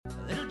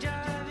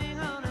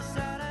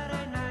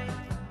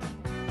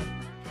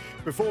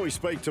Before we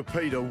speak to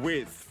Peter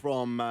With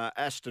from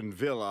Aston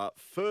Villa,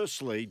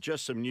 firstly,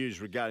 just some news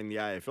regarding the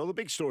AFL. The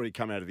big story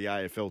coming out of the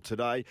AFL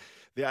today,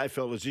 the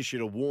AFL has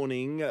issued a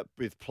warning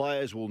with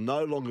players will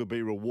no longer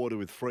be rewarded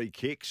with free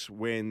kicks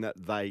when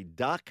they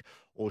duck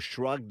or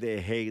shrug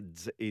their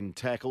heads in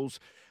tackles.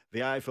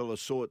 The AFL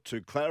has sought to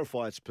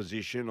clarify its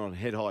position on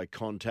head-high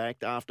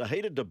contact after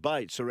heated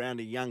debate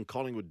surrounding young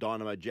Collingwood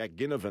dynamo Jack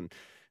Ginnivan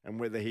and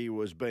whether he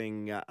was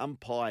being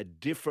umpired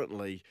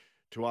differently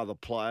to other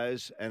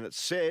players. And it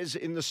says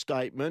in the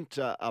statement,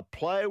 a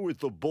player with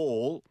the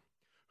ball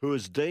who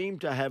is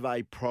deemed to have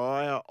a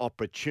prior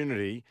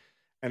opportunity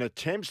and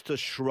attempts to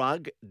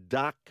shrug,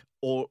 duck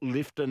or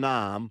lift an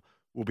arm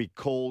will be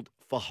called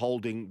for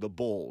holding the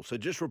ball. So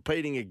just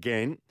repeating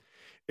again,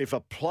 if a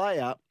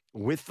player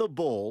with the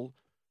ball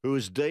who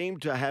is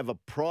deemed to have a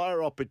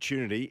prior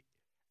opportunity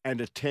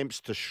and attempts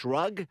to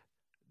shrug,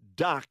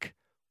 duck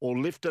or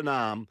lift an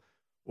arm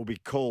will be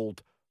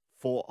called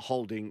for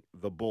holding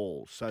the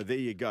ball. So there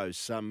you go.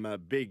 Some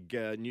big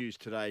news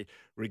today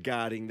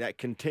regarding that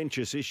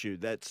contentious issue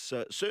that's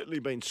certainly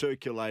been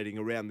circulating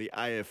around the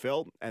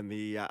AFL and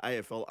the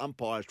AFL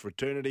umpires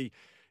fraternity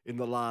in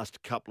the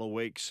last couple of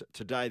weeks.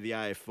 Today, the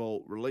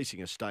AFL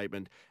releasing a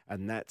statement,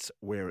 and that's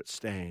where it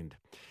stands.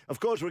 Of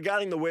course,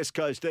 regarding the West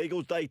Coast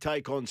Eagles, they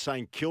take on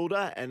St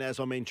Kilda, and as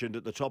I mentioned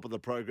at the top of the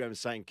program,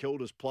 St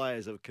Kilda's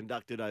players have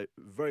conducted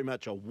very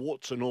much a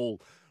warts and all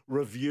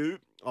review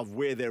of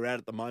where they're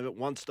at the moment.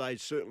 One stage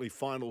certainly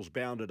finals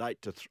bound at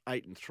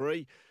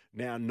 8-3,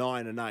 now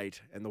 9-8,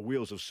 and the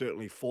wheels have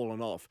certainly fallen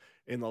off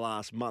in the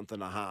last month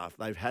and a half.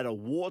 They've had a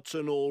warts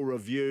and all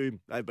review.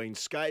 They've been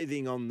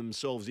scathing on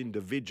themselves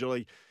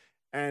individually,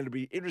 and it'll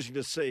be interesting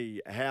to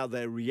see how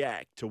they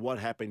react to what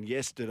happened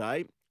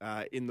yesterday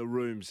in the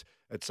rooms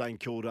at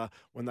St Kilda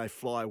when they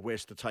fly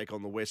west to take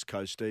on the West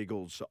Coast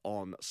Eagles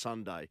on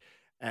Sunday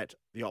at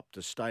the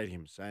Optus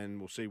Stadiums. And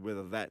we'll see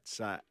whether that's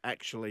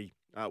actually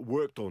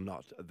worked or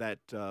not, that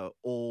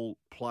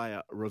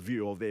all-player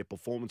review of their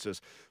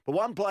performances. But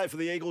one player for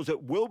the Eagles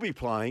that will be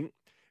playing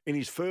in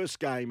his first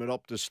game at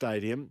Optus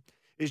Stadium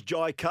is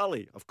Jai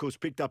Culley, of course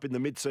picked up in the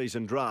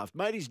mid-season draft.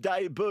 Made his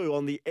debut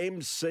on the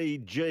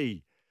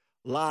MCG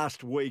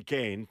last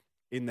weekend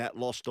in that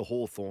loss to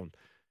Hawthorn.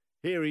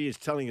 Here he is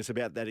telling us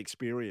about that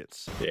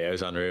experience. Yeah, it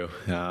was unreal.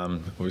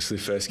 Obviously,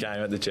 first game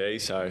at the G,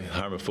 so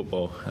home of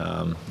football.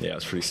 I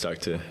was pretty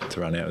stoked to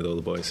run out with all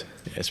the boys.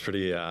 Yeah, it's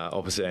pretty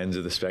opposite ends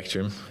of the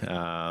spectrum,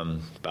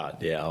 but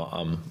yeah,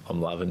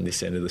 I'm loving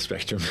this end of the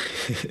spectrum.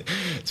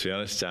 To be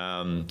honest,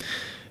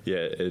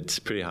 it's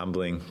pretty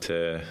humbling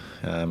to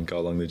go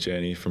along the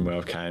journey from where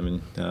I've came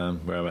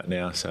and where I'm at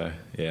now. So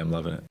yeah, I'm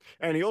loving it.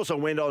 And he also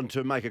went on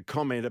to make a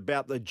comment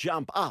about the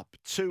jump up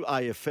to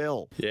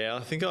AFL. Yeah, I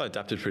think I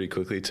adapted pretty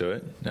quickly to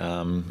it.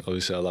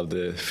 Obviously, I love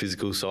the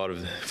physical side of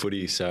the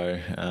footy, so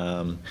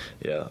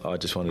I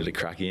just wanted to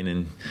crack in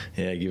and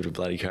give it a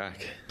bloody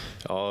crack.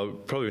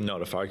 Probably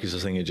not a focus. I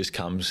think it just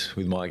comes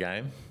with my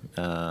game.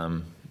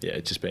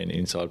 Just being an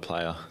inside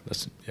player.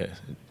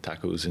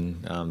 Tackles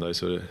and those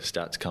sort of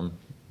stats come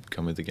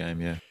with the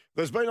game. Yeah.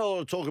 There's been a lot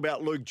of talk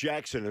about Luke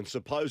Jackson and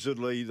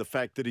supposedly the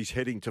fact that he's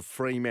heading to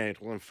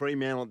Fremantle. And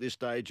Fremantle at this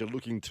stage are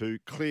looking to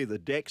clear the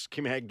decks.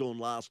 Kim Hagdorn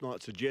last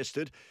night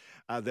suggested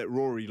that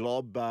Rory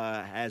Lobb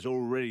has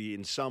already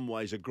in some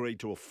ways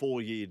agreed to a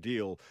 4-year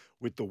deal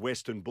with the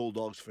Western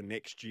Bulldogs for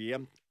next year.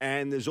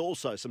 And there's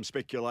also some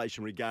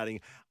speculation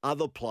regarding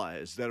other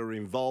players that are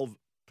involved,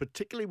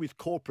 particularly with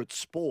corporate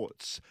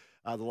sports,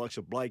 the likes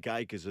of Blake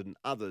Acres and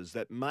others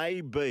that may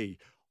be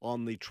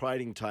on the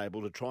trading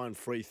table to try and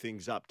free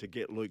things up to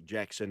get Luke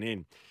Jackson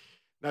in.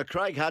 Now,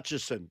 Craig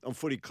Hutchison on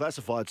Footy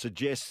Classified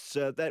suggests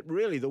that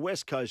really the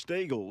West Coast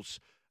Eagles,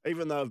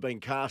 even though they've been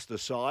cast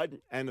aside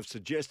and have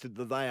suggested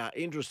that they are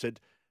interested,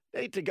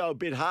 need to go a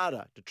bit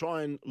harder to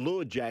try and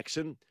lure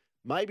Jackson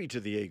maybe to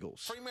the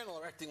Eagles. Fremantle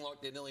are acting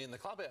like they're nearly in the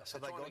clubhouse. They're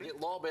trying to get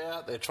Lobb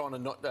out. They're trying to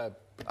not...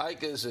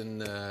 Acres and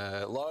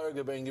Logue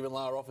are being given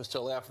lower offers to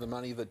allow for the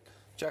money that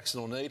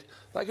Jackson will need.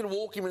 They could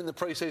walk him in the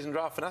pre-season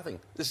draft for nothing.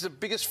 This is the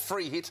biggest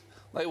free hit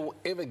they will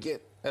ever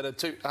get at a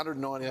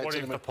 198. What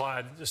if the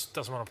player just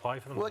doesn't want to play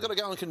for them? Well, they've got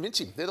to go and convince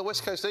him. They're the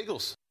West Coast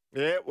Eagles.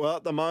 Yeah, well,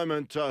 at the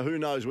moment, who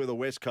knows where the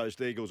West Coast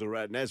Eagles are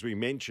at. And as we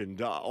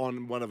mentioned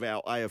on one of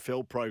our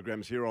AFL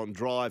programs here on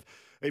Drive,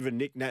 even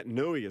Nick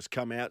Naitanui has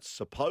come out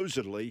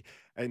supposedly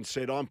and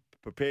said, I'm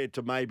prepared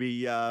to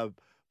maybe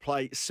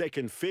play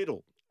second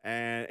fiddle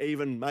and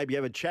even maybe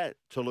have a chat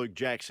to Luke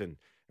Jackson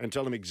and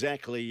tell him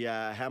exactly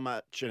how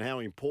much and how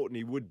important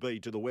he would be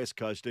to the West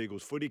Coast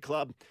Eagles Footy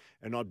Club.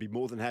 And I'd be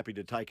more than happy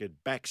to take a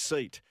back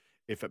seat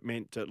if it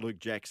meant Luke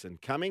Jackson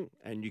coming.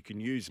 And you can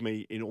use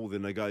me in all the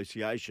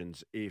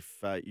negotiations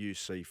if you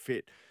see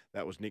fit.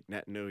 That was Nick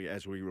Naitanui,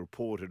 as we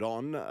reported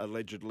on.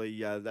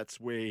 Allegedly, that's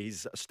where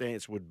his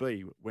stance would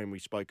be when we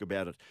spoke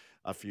about it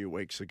a few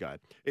weeks ago.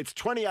 It's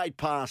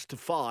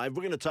 5:28.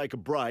 We're going to take a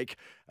break,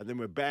 and then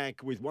we're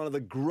back with one of the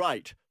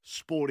great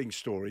sporting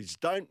stories.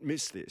 Don't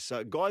miss this.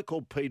 A guy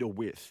called Peter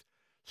With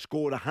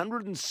scored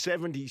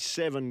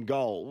 177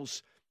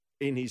 goals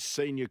in his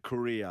senior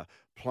career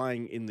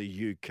playing in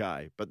the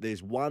UK. But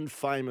there's one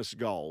famous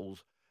goal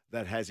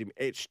that has him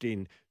etched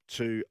in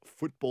to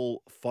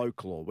football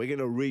folklore. We're going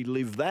to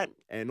relive that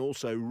and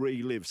also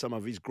relive some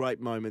of his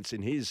great moments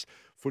in his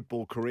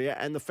football career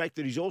and the fact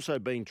that he's also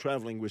been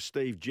travelling with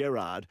Steve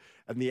Gerrard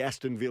and the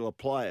Aston Villa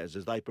players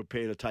as they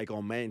prepare to take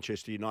on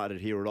Manchester United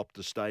here at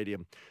Optus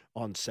Stadium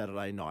on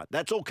Saturday night.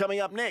 That's all coming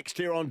up next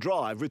here on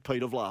Drive with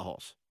Peter Vlahos.